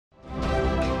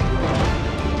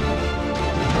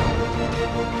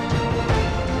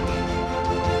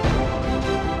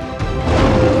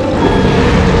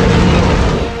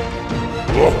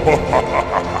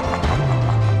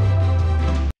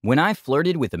when I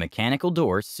flirted with a mechanical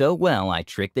door so well I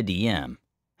tricked the DM.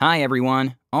 Hi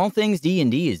everyone, All Things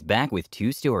D&D is back with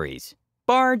 2 stories.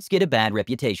 Bards get a bad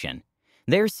reputation.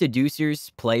 They're seducers,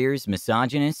 players,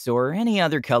 misogynists, or any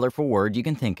other colorful word you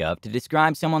can think of to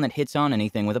describe someone that hits on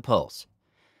anything with a pulse.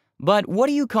 But what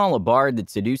do you call a bard that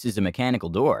seduces a mechanical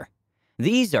door?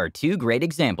 These are 2 great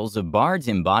examples of bards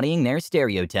embodying their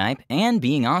stereotype and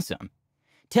being awesome.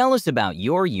 Tell us about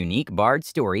your unique bard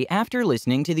story after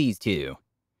listening to these 2.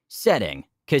 Setting: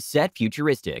 cassette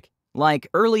futuristic, like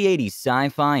early 80s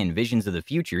sci-fi and visions of the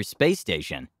future space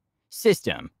station.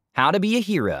 System: how to be a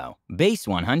hero, base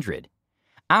 100.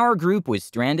 Our group was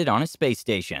stranded on a space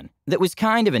station that was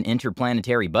kind of an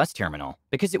interplanetary bus terminal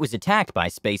because it was attacked by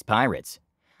space pirates.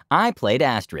 I played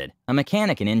Astrid, a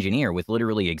mechanic and engineer with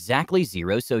literally exactly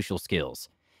 0 social skills,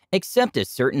 except a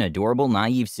certain adorable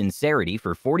naive sincerity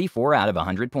for 44 out of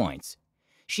 100 points.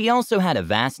 She also had a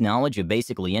vast knowledge of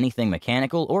basically anything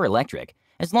mechanical or electric,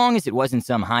 as long as it wasn't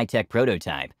some high-tech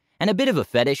prototype, and a bit of a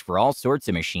fetish for all sorts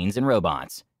of machines and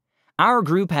robots. Our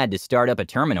group had to start up a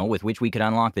terminal with which we could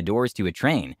unlock the doors to a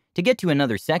train to get to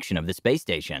another section of the space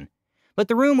station. But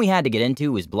the room we had to get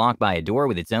into was blocked by a door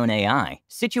with its own AI,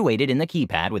 situated in the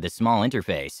keypad with a small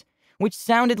interface, which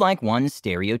sounded like one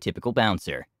stereotypical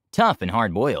bouncer, tough and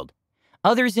hard-boiled.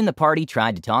 Others in the party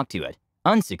tried to talk to it,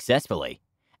 unsuccessfully.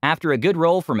 After a good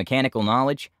roll for mechanical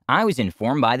knowledge, I was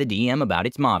informed by the DM about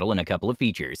its model and a couple of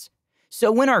features.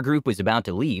 So when our group was about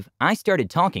to leave, I started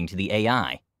talking to the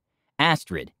AI.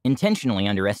 Astrid, intentionally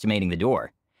underestimating the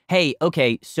door. Hey,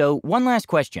 okay, so one last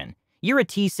question. You're a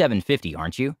T750,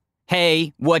 aren't you?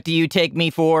 Hey, what do you take me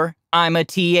for? I'm a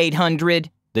T800,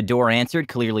 the door answered,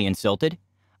 clearly insulted.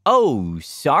 Oh,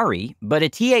 sorry, but a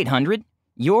T800?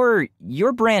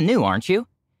 You're brand new, aren't you?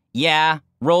 Yeah,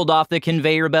 rolled off the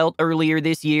conveyor belt earlier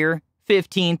this year,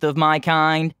 15th of my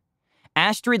kind.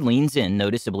 Astrid leans in,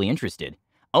 noticeably interested.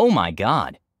 Oh my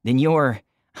god, then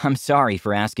I'm sorry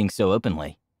for asking so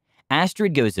openly.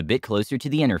 Astrid goes a bit closer to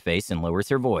the interface and lowers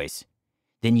her voice.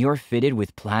 Then you're fitted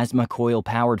with plasma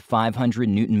coil-powered 500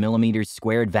 Nm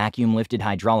squared vacuum-lifted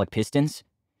hydraulic pistons?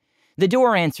 The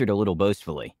door answered a little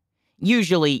boastfully.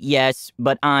 Usually, yes,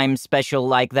 but I'm special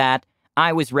like that.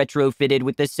 I was retrofitted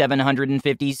with the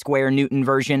 750 square Newton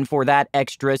version for that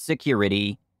extra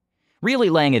security. Really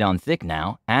laying it on thick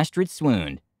now, Astrid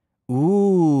swooned.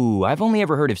 Ooh, I've only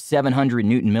ever heard of 700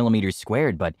 Newton millimeters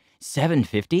squared, but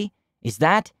 750? Is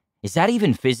that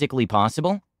even physically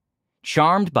possible?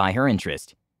 Charmed by her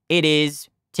interest. It is.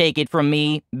 Take it from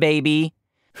me, baby.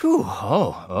 Whew,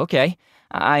 oh, okay.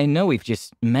 I know we've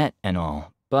just met and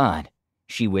all, but...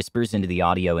 She whispers into the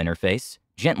audio interface,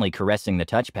 gently caressing the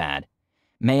touchpad.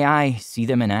 May I see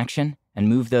them in action and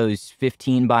move those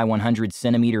 15 by 100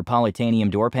 centimeter polytanium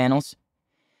door panels?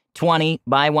 20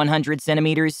 by 100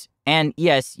 centimeters, and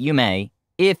yes, you may,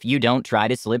 if you don't try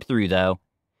to slip through, though.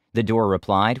 The door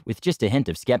replied with just a hint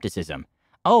of skepticism.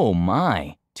 Oh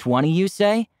my, 20 you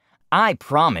say? I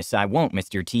promise I won't,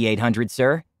 Mr. T800,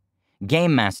 sir.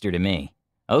 Game master to me.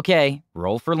 Okay,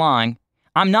 roll for lying.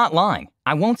 I'm not lying.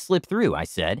 I won't slip through, I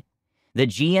said. The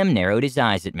GM narrowed his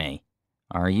eyes at me.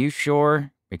 Are you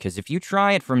sure? Because if you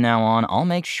try it from now on, I'll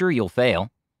make sure you'll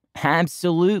fail.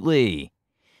 Absolutely.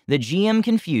 The GM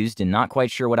confused and not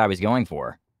quite sure what I was going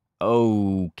for.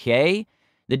 Okay.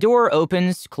 The door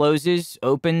opens, closes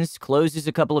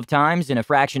a couple of times in a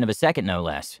fraction of a second, no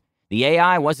less. The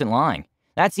AI wasn't lying.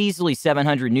 That's easily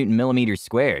 700 Newton millimeters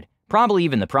squared, probably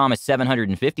even the promised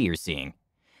 750 you're seeing.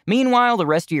 Meanwhile, the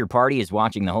rest of your party is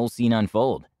watching the whole scene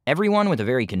unfold, everyone with a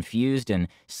very confused and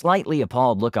slightly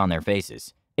appalled look on their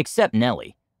faces, except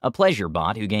Nellie, a pleasure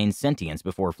bot who gains sentience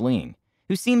before fleeing,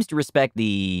 who seems to respect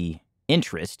the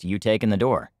interest you take in the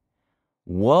door.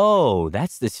 Whoa,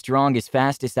 that's the strongest,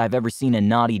 fastest I've ever seen a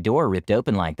naughty door ripped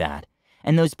open like that.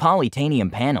 And those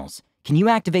polytanium panels, can you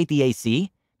activate the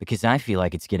AC? Because I feel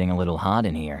like it's getting a little hot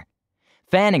in here.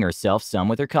 Fanning herself some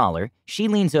with her collar, she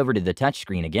leans over to the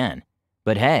touchscreen again.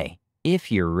 But hey,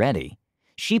 if you're ready.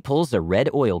 She pulls a red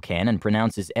oil can and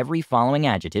pronounces every following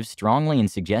adjective strongly and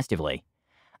suggestively.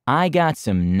 I got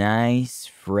some nice,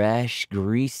 fresh,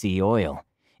 greasy oil.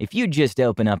 If you just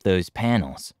open up those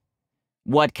panels.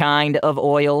 What kind of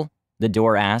oil? The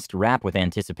door asked, rapt with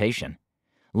anticipation.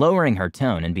 Lowering her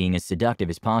tone and being as seductive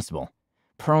as possible.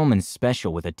 Perlman's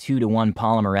special with a 2-to-1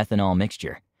 polymer ethanol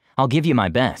mixture. I'll give you my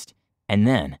best. And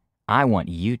then, I want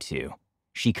you to.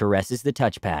 She caresses the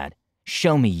touchpad.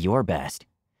 Show me your best.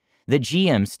 The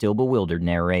GM, still bewildered,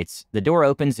 narrates. The door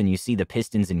opens and you see the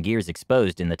pistons and gears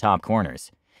exposed in the top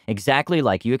corners. Exactly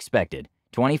like you expected.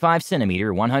 25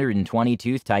 centimeter, 120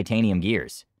 tooth titanium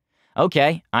gears.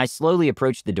 Okay, I slowly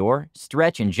approach the door,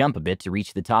 stretch and jump a bit to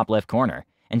reach the top left corner,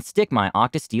 and stick my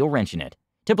octasteel wrench in it.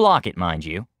 To block it, mind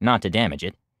you, not to damage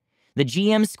it. The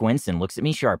GM squints and looks at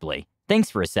me sharply,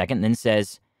 thinks for a second, then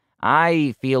says,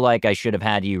 I feel like I should have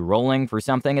had you rolling for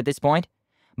something at this point.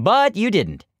 But you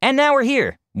didn't, and now we're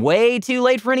here. Way too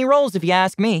late for any rolls if you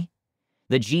ask me.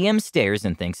 The GM stares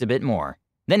and thinks a bit more.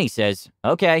 Then he says,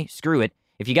 okay, screw it.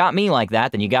 If you got me like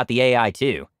that, then you got the AI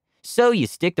too. So you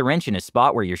stick the wrench in a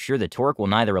spot where you're sure the torque will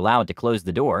neither allow it to close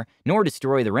the door nor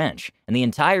destroy the wrench, and the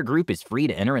entire group is free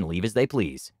to enter and leave as they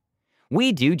please.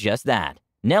 We do just that.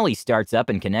 Nellie starts up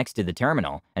and connects to the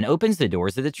terminal and opens the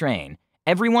doors of the train.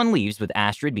 Everyone leaves with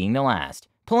Astrid being the last,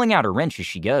 pulling out her wrench as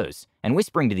she goes and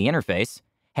whispering to the interface,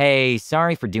 hey,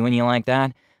 sorry for doing you like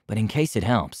that, but in case it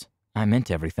helps, I meant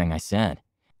everything I said,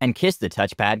 and kissed the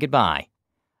touchpad goodbye.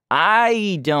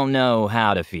 I don't know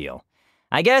how to feel.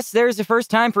 I guess there's a first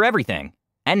time for everything.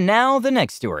 And now the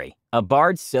next story. A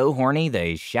bard so horny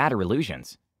they shatter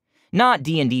illusions. Not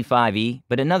D&D 5e,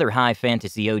 but another high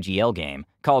fantasy OGL game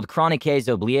called Chroniques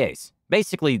Oubliées,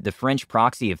 basically the French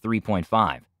proxy of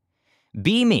 3.5.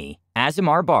 Be me,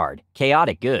 Azamar Bard,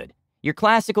 chaotic good, your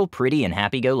classical pretty and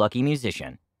happy-go-lucky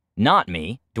musician. Not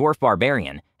me, dwarf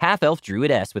barbarian, half-elf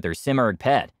druidess with her Simurg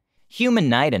pet, human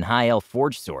knight and high-elf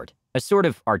forge sort, a sort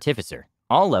of artificer,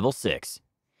 all level 6.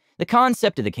 The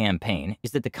concept of the campaign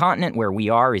is that the continent where we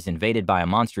are is invaded by a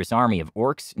monstrous army of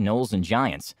orcs, gnolls, and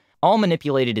giants, all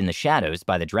manipulated in the shadows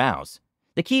by the drows.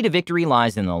 The key to victory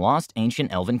lies in the lost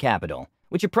ancient elven capital,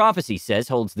 which a prophecy says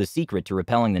holds the secret to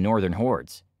repelling the northern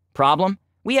hordes. Problem?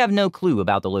 We have no clue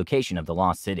about the location of the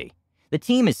lost city. The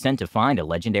team is sent to find a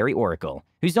legendary oracle,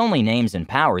 whose only names and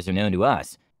powers are known to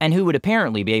us, and who would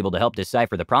apparently be able to help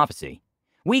decipher the prophecy.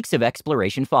 Weeks of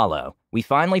exploration follow. We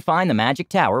finally find the magic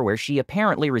tower where she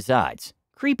apparently resides.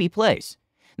 Creepy place.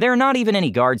 There are not even any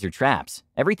guards or traps.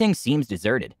 Everything seems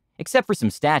deserted, except for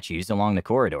some statues along the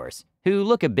corridors, who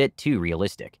look a bit too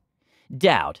realistic.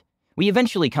 Doubt. We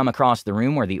eventually come across the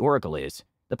room where the oracle is.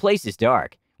 The place is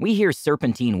dark. We hear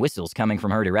serpentine whistles coming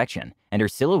from her direction, and her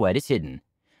silhouette is hidden.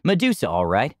 Medusa, all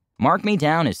right. Mark me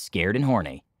down as scared and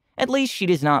horny. At least she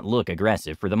does not look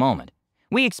aggressive for the moment.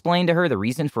 We explain to her the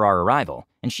reason for our arrival,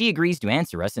 and she agrees to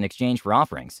answer us in exchange for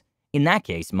offerings. In that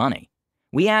case, money.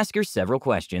 We ask her several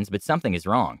questions, but something is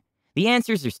wrong. The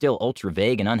answers are still ultra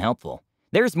vague and unhelpful.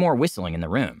 There's more whistling in the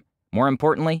room. More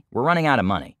importantly, we're running out of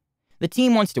money. The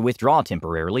team wants to withdraw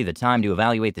temporarily the time to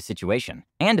evaluate the situation,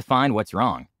 and to find what's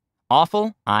wrong.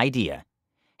 Awful idea.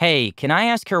 Hey, can I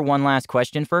ask her one last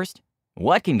question first?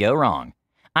 What can go wrong?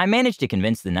 I managed to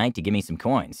convince the knight to give me some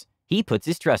coins. He puts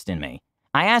his trust in me.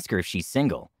 I ask her if she's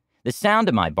single. The sound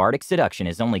of my bardic seduction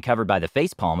is only covered by the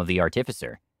facepalm of the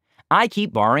artificer. I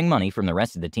keep borrowing money from the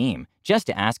rest of the team, just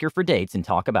to ask her for dates and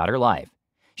talk about her life.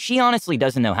 She honestly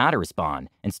doesn't know how to respond,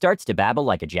 and starts to babble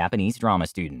like a Japanese drama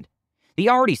student. The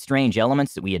already strange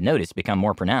elements that we had noticed become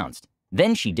more pronounced.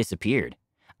 Then she disappeared.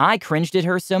 I cringed at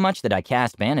her so much that I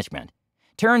cast banishment.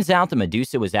 Turns out the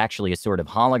Medusa was actually a sort of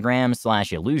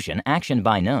hologram/illusion actioned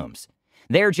by gnomes.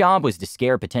 Their job was to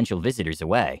scare potential visitors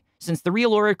away, since the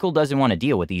real oracle doesn't want to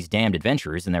deal with these damned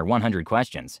adventurers and their 100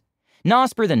 questions.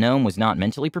 Nosper the gnome was not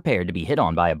mentally prepared to be hit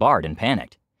on by a bard and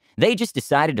panicked. They just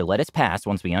decided to let us pass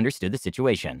once we understood the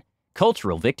situation.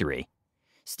 Cultural victory.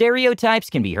 Stereotypes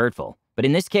can be hurtful, but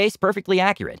in this case, perfectly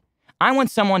accurate. I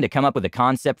want someone to come up with a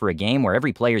concept for a game where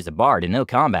every player's a bard and no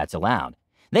combat's allowed.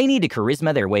 They need to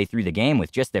charisma their way through the game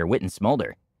with just their wit and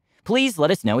smolder. Please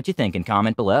let us know what you think and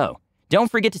comment below. Don't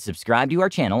forget to subscribe to our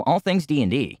channel, All Things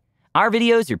D&D. Our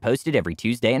videos are posted every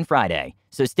Tuesday and Friday,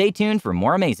 so stay tuned for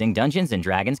more amazing Dungeons &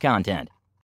 Dragons content.